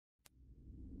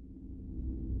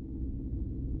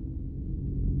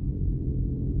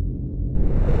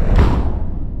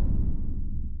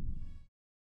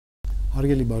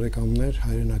Հարգելի բարեկամներ,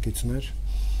 հայրենակիցներ,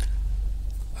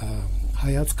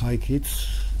 Հայացք Հայքից,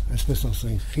 այսպես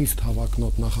ասենք, խիստ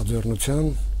հավակնոտ նախաձեռնության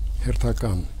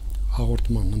հերթական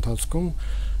հաղորդման ընթացքում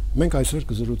մենք այսօր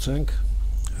կզրուցենք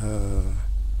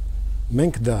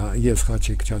մենք դա ես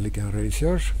Խաչիկ Չալիկյան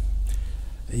ռեժիսոր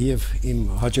եւ իմ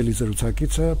հաճելի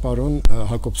զրուցակիցը պարոն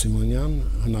Հակոբ Սիմոնյան,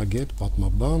 հնագետ,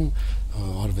 պատմաբան,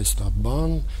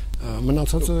 արվեստաբան,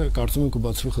 մնացածը կարծում եմ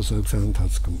կբացվի խոսակցության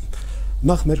ընթացքում։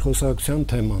 Նախ մեր խոսակցության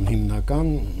թեման հիմնական,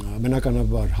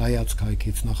 բնականաբար Հայացք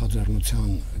Հայքից նախաձեռնության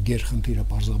գերխնդիրը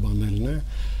պարզաբանելն է։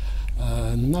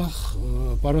 Նախ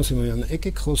պարոն Սիմոնյան,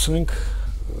 եկեք խոսենք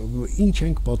ինչ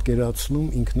ենք պատկերացնում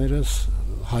ինքներս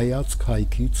Հայացք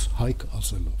Հայքից հայք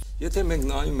ասելով։ Եթե մենք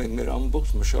նայում ենք մեր ամբողջ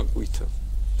մշակույթը,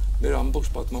 մեր ամբողջ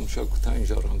պատմամշակութային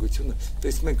ժառանգությունը,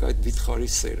 տեսնում ենք այդ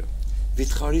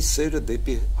վիթխարի սերը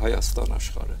դեպի Հայաստան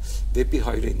աշխարհը, դեպի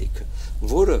հայրենիքը,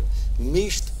 որը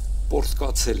միշտ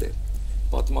պորտկացել է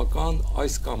պատմական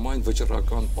այս կամ այն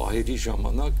վճռական պահերի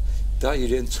ժամանակ դա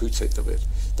իրեն ցույց է տվել։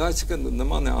 Դա այսինքն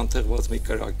նման է անթեղված մի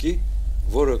կրակի,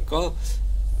 որը կա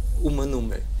ու մնում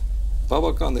է։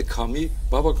 Բավական է քամի,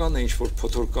 բավական է ինչ-որ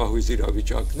փոթորկահույզ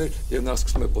իրավիճակներ եւ նա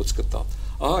սկսում է ոսկը տալ։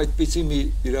 Ահա այդպիսի մի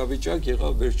իրավիճակ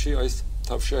եղավ վերջի այս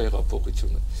Թավշյա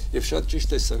հեղափոխությունը։ Եվ շատ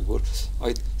ճիշտ է սա, որ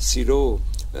այդ սիրո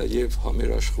եւ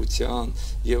համերաշխության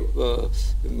եւ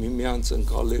միմյանց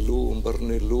ընկալելու,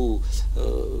 ըմբռնելու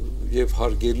եւ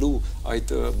հարգելու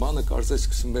այդ բանը կարծես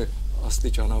սկսում է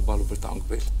աստիճանաբար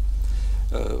վտանգվել,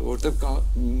 որտեղ կա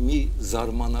մի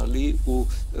զարմանալի ու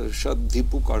շատ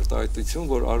դիպուկ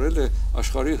արտահայտություն, որ արել է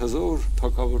աշխարհի հզոր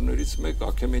թագավորներից մեկ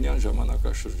Աքեմենյան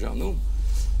ժամանակաշրջանում,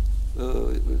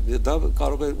 դա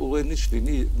կարող է ուղենիշ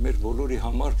լինի մեր բոլորի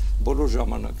համար բոլոր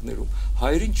ժամանակներում։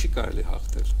 Հայրին չի կարելի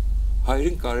հաղթել,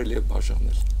 հայրին կարելի է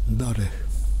բաժանել։ Դար է։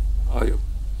 Այո։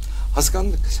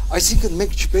 Հասկանում, այսինքն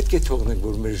մենք չպետք է թողնենք,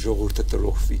 որ մեր ժողովուրդը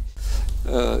տրոհվի։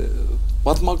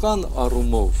 Պատմական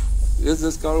առումով ես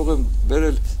դες կարող եմ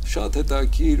վերել շատ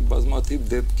հետաքրքիր բազմաթիվ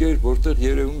դեպքեր, որտեղ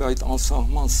երևում է այդ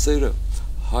անսահման սերը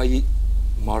հայ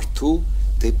մարդու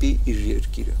դեպի իր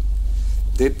երկիրը,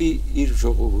 դեպի իր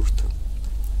ժողովուրդը։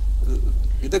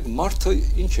 Գիտեք, մարդը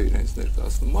ինչ է իրենց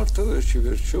ներկայացնում։ Մարդը վերջի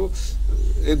վերջո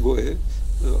էգո է,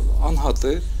 անհատ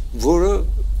է, որը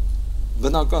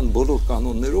բնական բոլոր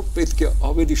կանոններով պետք է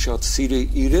ավելի շատ սիրի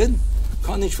իրեն,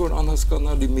 քան ինչ-որ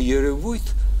անհասկանալի մի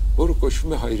երևույթ, որը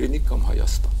կոչվում է հայրենիք կամ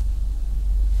Հայաստան։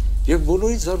 Եվ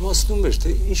բոլորից զարմացնում էր,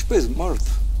 թե ինչպես մարդ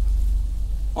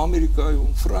Ամերիկայում,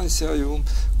 Ֆրանսիայում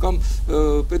կամ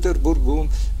Պետերբուրգում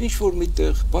ինչ-որ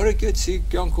միտեղ բարեկեցիկ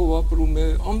կյանքով ապրում է,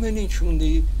 ամեն ինչ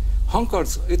ունի,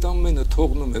 հանկարծ այդ ամենը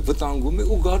թողնում է, վտանգում է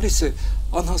ու գալիս է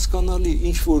անհասկանալի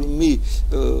ինչ-որ մի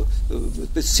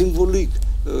սիմվոլիկ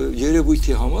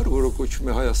երևույթի համար, որը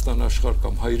կոչվում է Հայաստան աշխարհ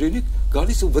կամ հայրենիք,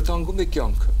 գալիս ու վտանգում է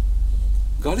կյանքը։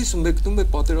 Գալիս ու մեկնում է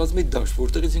պատերազմի դաշտ,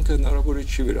 որտեղից ինքը հնարավոր է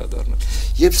չի վերադառնալ։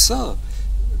 Եվ սա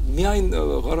միայն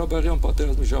Ղարաբաղյան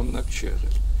պատերազմի ժամանակ չի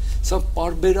եղել։ Սա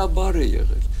պարբերաբար է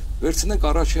եղել։ Վերցնենք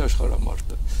առաջի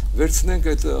աշխարհամարտը, վերցնենք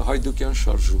այդ հայդուկյան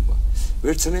շարժումը,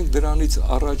 վերցնենք դրանից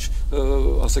առաջ,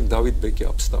 ասենք Դավիթ Բեկի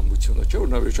ապստամբությունը, չէ՞ որ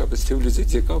նա վերջապես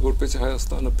Թիֆլիսից եկավ, որպեսզի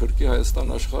Հայաստանը փրկի,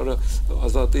 Հայաստան աշխարհը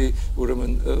ազատի,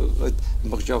 ուրեմն այդ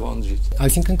մղջավանջից։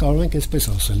 Այսինքն կարող ենք այսպես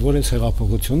ասել, որ այս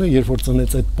հեղափոխությունը, երբ որ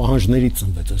ծնեց այդ պահանջներից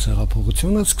ծնվեց այս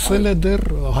հեղափոխությունը, սկսել է դեռ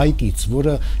Հայկից,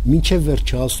 որը մինչև վերջ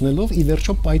չհասնելով ի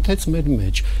վերջո պայթեց մեր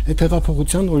մեջ։ Այդ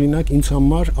հեղափոխության օրինակ ինձ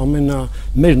համար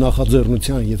մեր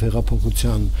նախաձեռնության եւ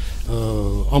հեղափոխության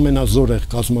ամենազորեղ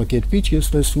կազմակերպիչ ես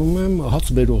տեսնում եմ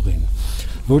հաց բերողին,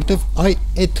 որտեվ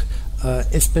այդ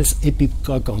այսպես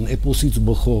էպիկական, էպոսից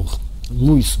բխող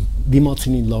լույս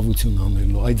դիմացինին լավություն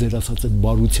անելու, այդ ձեր ասած այդ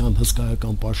բարության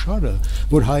հսկայական պաշարը,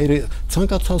 որ հայերը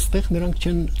ցանկացած տեղ նրանք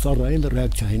չեն ծառայել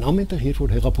ռեակցիային, ամենտեղ երբ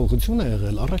որ հեղափոխություն է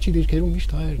եղել, առաջի դիրքերում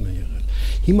միշտ հայերն են եղել։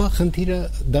 Հիմա խնդիրը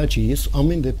դա չի, ես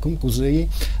ամեն դեպքում կուզեի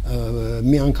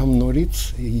մի անգամ նորից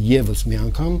եւս մի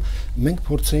անգամ մենք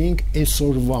փորձեինք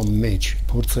այսօրվա մեջ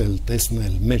փորձել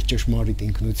տեսնել մեր ճշմարիտ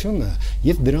ինքնությունը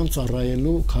եւ դրան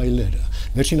ծառայելու քայլերը։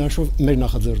 Վերջին հաշվով մեր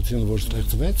նախաձեռնությունը, որ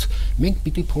ստեղծվեց, մենք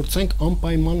պիտի փորձենք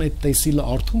անպայման այդ տեսիլը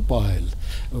արթուն պահել,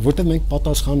 որտեղ մենք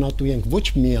պատասխանատու ենք ոչ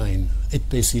միայն այդ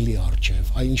տեսիլի առջև,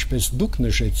 այլ ինչպես դուք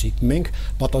նշեցիք, մենք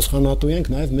պատասխանատու ենք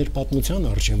նաև մեր պատմության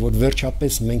առջև, որ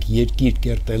վերջապես մենք երկիր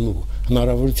կերտելու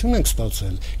հնարավորություն ենք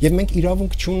ստացել եւ մենք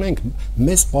իրավունք չունենք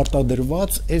մեզ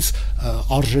պարտադրված այս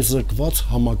արժեզրկված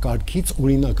համակարգից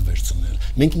օրինակ վերցնել։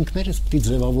 Մենք ինքներս պիտի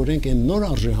ձևավորենք այն նոր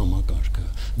արժե համակարգը,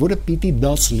 որը պիտի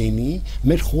դաս լինի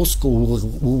մեր խոսքը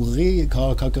ուղղի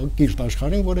քաղաքակիրթ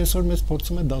աշխարհին, որ այսօր մեզ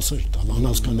փորձում է դասեր տալ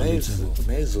անհասկանալի ձևով։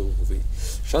 Մեզ ուղղի։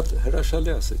 Շատ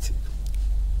հրաշալի ասեցիք։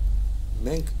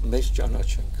 Մենք մեզ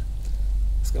ճանաչենք։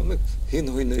 հասկանում եք,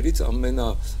 հին հույներից ամենա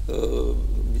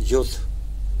 7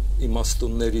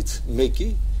 իմաստուններից մեկի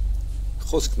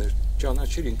խոսքն էր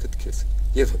ճանաչիր ինքդ քեզ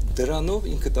եւ դրանով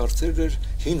ինքը դարձել էր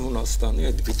հին Հունաստանի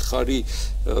այդ վիթխարի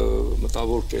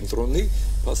մտավոր կենտրոնի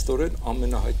փաստորեն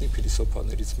ամենահայտնի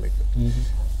փիլիսոփաներից մեկը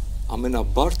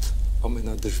ամենաբարդ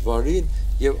ամենադժվարին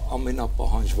եւ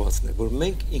ամենապահանջվածն է որ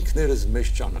մենք ինքներս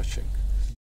մեզ ճանաչենք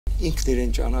ինքն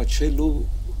իրեն ճանաչելու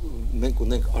մենք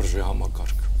ունենք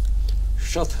արժեհամակարգ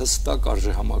շատ հստակ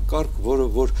արժեհամակարգ որը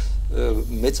որ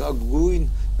մեծագույն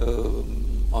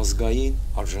ազգային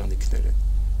արժանինքներ են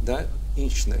դա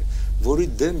ինչն է որի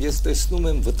դեմ ես տեսնում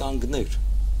եմ վտանգներ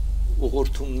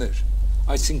ուղղորդումներ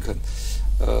այսինքն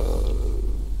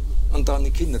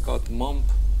ընտանիքի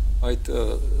նկատմամբ այդ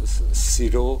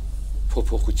սիրո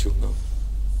փոփոխությունը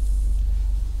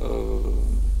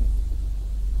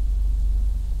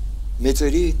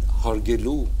մեծերի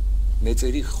հարգելու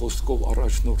մեծերի խոսքով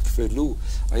առաջնորդվելու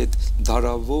այդ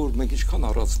դարավոր մենք ինչքան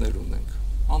առածներ ունենք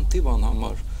անտիվ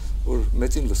անհամար որ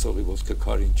մեծին լսողի ոսկե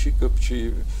քարին չի կպչի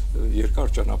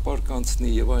երկար ճանապարհ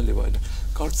կանցնի եւ այլ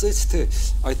կարծես թե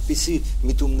այդպիսի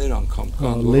միտումներ անգամ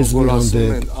կան որ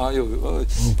ասում են այո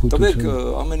տվեք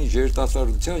ամեն ինչ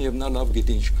երիտասարդության եւ նա լավ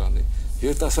գիտի ինչ կանի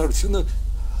երիտասարդությունը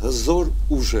հզոր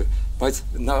ուժ է բայց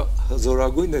նա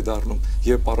հզորագույն է դառնում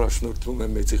երբ առաջնորդվում է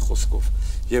մեծի խոսքով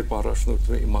երբ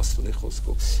առաջնորդվում է իմաստունի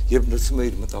խոսքով երբ լսում է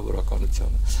իր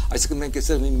մտավորականությունը այսինքն մենք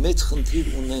այսօր մի մեծ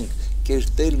խնդիր ունենք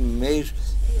կերտել մեր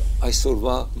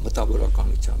այսօրվա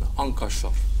մտավորականությունը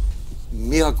անկաշար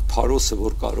միակ փարոսը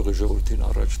որ կարող է ժողովրդին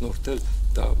առաջնորդել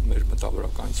դա մեր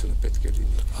մտավորականությունը պետք է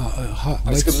լինի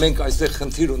այսինքն մենք այստեղ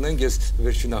խնդիր ունենք ես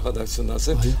վերջին նախադասություն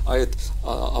ասեմ այդ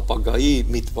ապագայի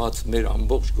միտված մեր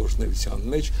ամբողջ գործունեության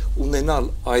մեջ ունենալ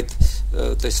այդ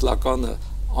տեսլականը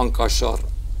անկաշար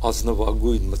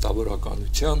ազնվագույն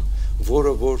մտավորականության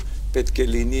որը որ պետք է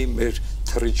լինի մեր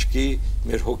թռիչքի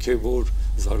մեր հոգևոր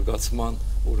զարգացման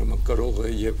ուրեմն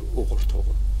կրողը եւ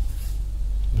ուղղորդողը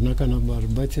բնականաբար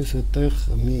բայց ես այդտեղ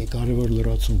մի կարևոր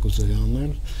լրացում կուզեի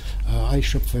անել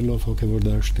այս շփվելով հոգևոր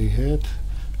դաշտի հետ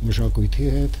մշակույթի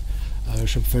հետ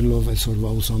շփվելով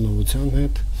այսօրվա ուսանողության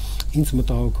հետ ինձ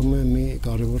մտահոգում է մի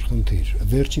կարևոր խնդիր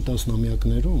վերջի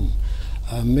տասնամյակներում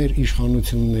մեր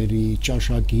իշխանությունների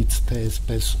ճաշակից թե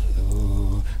այսպես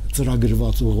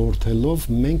ծրագրված ուղղորդելով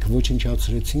մենք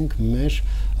ոչնչացրեցինք մեր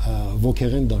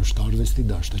ոգեղեն դաշտը, արվեստի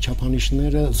դաշտը,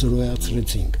 չափանիշները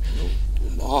զրոյացրեցինք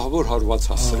ահավոր հարված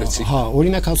հասցրեցիք հա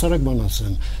օրինակ հասարակ բան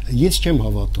ասեմ ես չեմ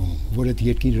հավատում որ այդ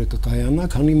երկիրը կկայանա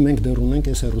քանի մենք դեռ ունենք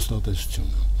այս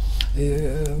հեռուստատեսությունը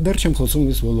դեռ չեմ խոսում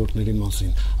այս ոլորտների մասին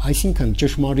այսինքն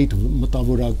ճշմարիտ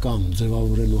մտավորական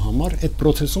ձևավորելու համար այդ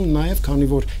process-ում նաև քանի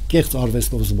որ կեղծ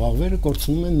արվեստով զբաղվելը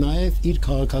կորցնում են նաև իր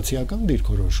քաղաքացիական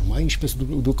դիրքորոշումը այն ինչպես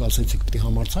դուք ասեցիք պետք է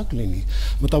համարձակ լինի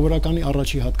մտավորականի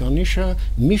առաջի հատկանիշը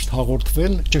միշտ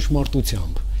հաղորդվել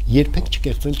ճշմարտությամբ երբեք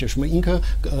չկեղծել ճշմարտ ինքը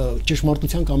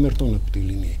ճշմարտության կամերտոնը պետք է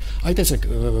լինի այդ տեսեք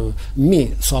մի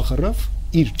սախարով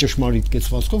իր ճշմարիտ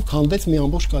կեցվածքով քանդեց մի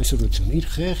ամբողջ կայսրություն իր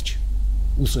խեղճ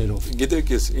ուսերով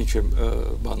գիտեք ես ինչ եմ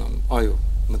բանամ այո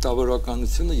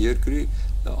մտավորականությունը երկրի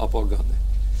ապագան է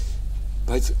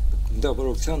բայց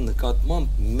մտավորության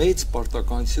նկատմամբ մեծ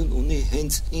պարտականություն ունի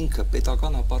հենց ինքը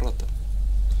պետական ապարատը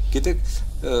գիտեք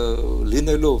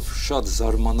լինելով շատ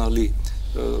զարմանալի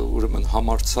ուրեմն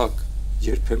համարձակ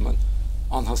երբեմն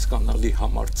անհասկանալի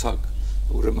համարձակ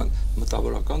ուրեմն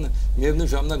մտավորականը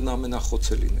միևնույն ժամանակ նա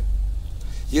ամենախոցելին է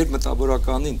երբ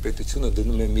մտավորականին պետությունը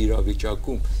դնում է մի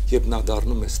իրավիճակում երբ նա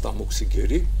դառնում է ստամոքսի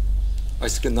գերի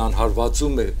այսինքն նա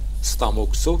անհարվածում է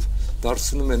ստամոքսով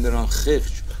դարձնում է նրան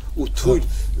խեղճ ու թույլ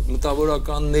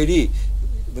մտավորականների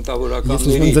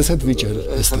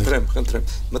խնդրեմ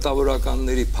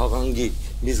մտավորականների փաղանգի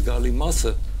մի զգալի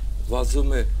մասը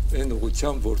վազում է այն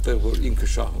ուղղությամբ որտեղ որ ինքը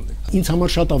շահ ունի ինձ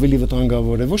համար շատ ավելի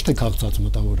վտանգավոր է ոչ թե քաղցած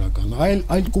մտավորականը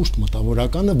այլ կուշտ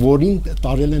մտավորականը որին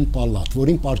տարել են պալատ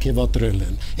որին պարգևատրել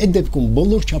են այդ դեպքում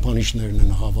բոլոր չափանիշներն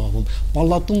են հավավում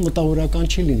պալատում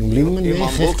մտավորական չի լինում են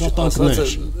միայն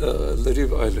խեղճատակներ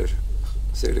լրիվ այլեր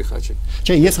սերի խաչի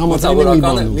չէ ես համաձայնում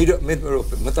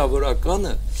եմ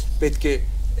մտավորականը պետք է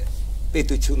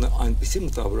պետությունը այնպեսի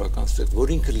մտավորական ստեղծ,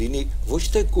 որ ինքը լինի ոչ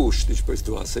թե կուշտ, ինչպես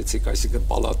դու ասեցիք, այսինքն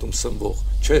պալատում սնվող,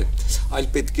 չէ, այլ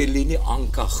պետք է լինի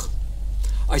անկախ։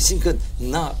 Այսինքն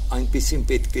նա այնպեսին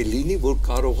պետք է լինի, որ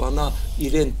կարողանա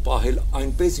իրեն պահել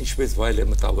այնպես, ինչպես վայել է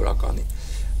մտավորականի։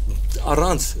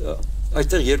 Առանց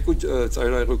այստեղ երկու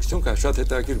ծայրահեղություն կա, շատ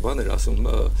հետաքրքիր բան էր ասում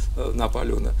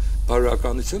Նապոլեոնը,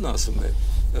 բարոյականությունը ասում է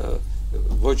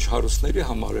ոչ հարուստների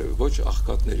համար է, ոչ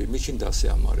աղքատների, միջին դասի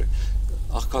համար է։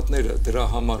 Աղքատները դրա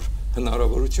համար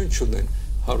հնարավորություն չունեն,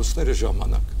 հարուստները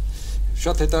ժամանակ։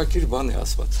 շատ հետաքրքիր բան է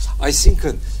ասված։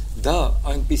 Այսինքն դա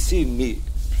այնպիսի մի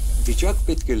վիճակ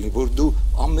պետք է լինի, որ դու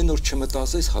ամեն օր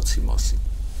չմտածես հացի մասին,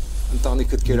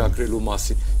 ընտանիքդ կերակրելու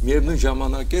մասին։ Միևնույն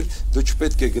ժամանակ էլ դու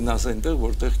չպետք է գնաս այնտեղ,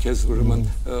 որտեղ քեզ ուրեմն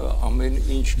ամեն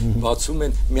ինչ բացում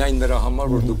են միայն նրա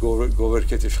համար, որ դու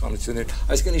գովերքես իշխանություններ։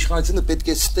 Այսինքն իշխանությունը պետք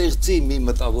է ստեղծի մի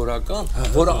մտավորական,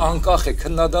 որը անկախ է,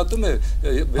 քննադատում է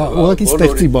ուղղակի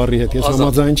ստեղծի բառի հետ ես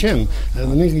համաձայն չեմ,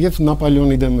 եւ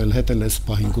Նապոլեոնի դեմ էլ հետել ես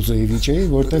պահին Կուզեևիչեի,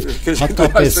 որտեղ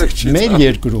հատկապես մեր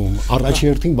երկրում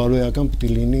առաջին բարոյական պետք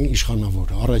է լինի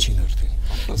իշխանավորը, առաջին հերթին։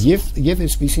 Եվ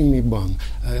այսպիսի մի բան,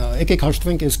 եկեք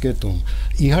հաշտվենք այս կետում,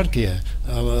 իհարկե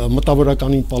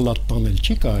մտավորականին պալատ տանել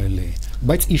չի կարելի,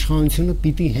 բայց իշխանությունը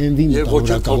պիտի հենվի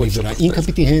մտավորականի վրա, ինքը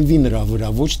պիտի հենվի նրա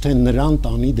վրա, ոչ թե նրան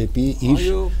տանի դեպի իր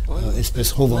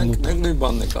այսպես հովանուտը։ Մենք նույն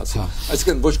բանն ենք ասում,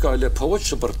 այսինքն ոչ կարելի է փողոց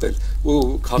շպրտել ու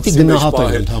քացի մեջ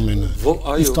պահել ընդամենը,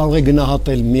 իսկ կարող է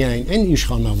գնահատել միայն այն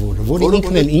իշխանավորը, որը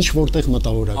ինքն էլ ինչ որտեղ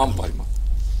մտավորական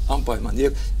անպայման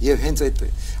եւ հենց այդ է,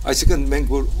 այսինքն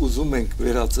մենք որ ուզում ենք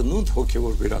վերածնունդ,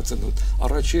 հոգեվոր վերածնունդ,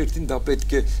 առաջի հերթին դա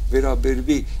պետք է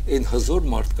վերաբերվի այն հզոր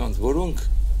մարդկանց, որոնք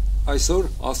այսօր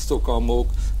աստծո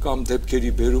կամոք կամ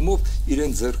դեպքերի բերումով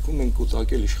իրեն ձեռքում են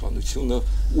կուտակել իշխանությունը,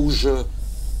 ուժը,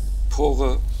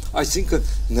 փողը, այսինքն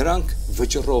նրանք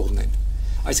վճռողն են,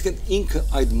 այսինքն ինքը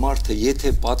այդ մարդը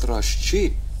եթե պատրաստ չի,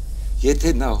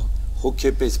 եթե նա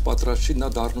հոգեպես պատրաստ չի,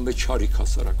 նա դառնում է չարիք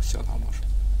հասարակության համար,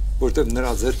 որտեղ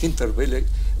նրա ձեռքին տրվել է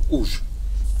ուժ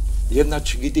եւ նա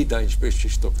չգիտի դա ինչպես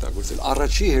ճիշտ օգտագործել։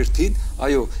 Առաջի հերթին,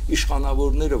 այո,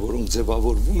 իշխանավորները, որոնք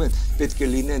ձևավորվում են, պետք է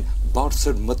լինեն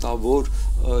բարձր մտավոր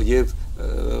եւ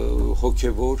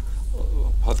հոգեվոր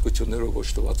հատկություններով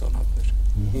օժտված անհատներ։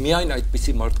 Միայն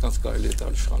այդպիսի մարդկանց կարելի է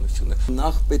տալ իշխանությունը։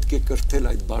 Նախ պետք է կրթել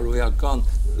այդ բարոյական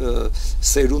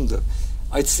սերունդը,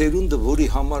 այդ սերունդը, որի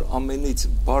համար ամենից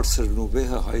բարձրն ու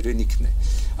վեհը հայրենիքն է։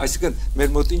 Այսինքն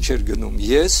մեր մոտ ինչ էր գնում,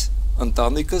 ես,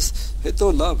 ընտանիքս, հետո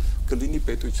լավ կլինի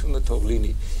պետությունը, թող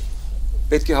լինի,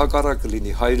 պետք է հակառակը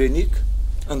լինի, հայրենիք,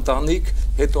 ընտանիք,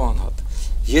 հետո անհատ։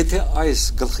 Եթե այս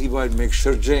գլխիվայր մենք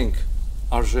շրջենք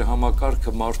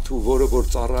արժեհամակարգը մարդու, որը որ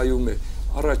ծառայում է,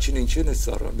 առաջին ինչին է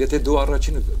ծառայում, եթե դու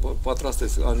առաջինը պատրաստ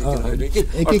ես անիկին հայրենիքին,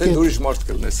 արդեն ուրիշ մարդ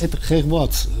կլնես։ Այդ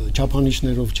խեղված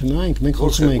չափանիշներով չնայենք, մենք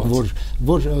խոսում ենք,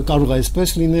 որ կարող է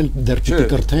այսպես լինել, դեռ պիտի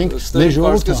կրթենք, մեր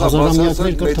ժողովուրդը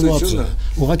հազարամյակներ կրթված է։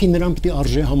 Ուղղակի նրան պիտի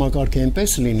արժե համակարգը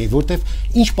այնպես լինի, որտեղ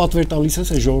ինչ պատվեր տալիս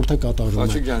ես այս ժողովուրդը կատարում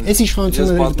է։ Այս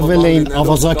իշխանությունները տվել էին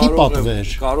ավազակի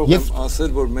պատվեր։ Կարող եմ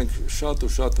ասել, որ մենք շատ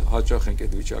ու շատ հաճախ ենք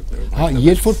այդ վիճակներում։ Հա,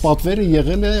 երբ որ պատվերը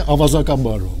եղել է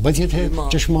ավազակաբարո, բայց եթե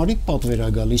ճշմարիտ պատվեր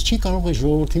գալիս չի կարող է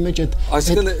ժողովրդի մեջ այդ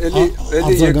այսինքն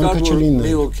էլի եկար որ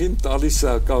մի հոգին տալիս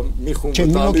է կամ մի խումբը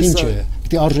տալիս է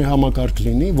պիտի արժե համակարգ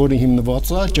լինի, որը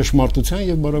հիմնված է ճշմարտության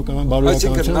եւ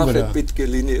բարոյականության վրա։ Նախ պետք է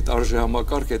լինի այդ արժե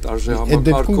համակարգ, այդ արժե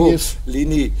համակարգով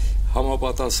լինի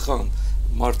համապատասխան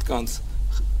մարդկանց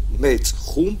մեծ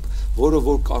խումբ, որը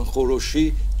որ կանխորոշի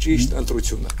ճիշտ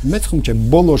ընտրությունը։ Մեծ խումբ չէ,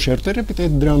 բոլոր շերտերը պիտի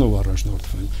դրանով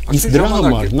առաջնորդվեն։ Իսկ դրա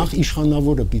համար նախ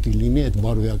իշխանավորը պիտի լինի այդ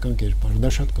բարոյական կերպար, դա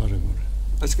շատ կարևոր է։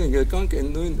 Այսինքն եկանք այն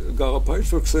նույն գաղափարից,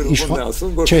 որ քսերովն է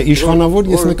ասում, որ չէ, իշխանավոր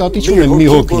ես նկատի չունեմ մի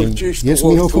հոգին։ Ես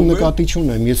մի հոգում նկատի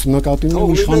չունեմ, ես նկատի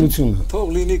ունեմ իշխանությունը։ Թող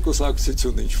լինի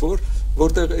կուսակցություն ինչ որ,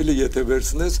 որտեղ էլի եթե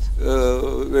վերցնես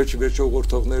վերջի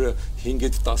ուղղորդողները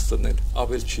 5-ից 10-ն են,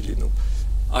 ավել չի լինում։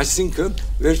 Այսինքն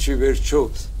վերջո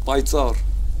պայծառ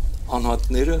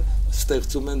անհատները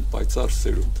ստեղծում են պայծառ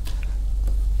սերունդ։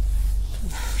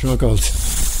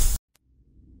 Շնորհակալություն։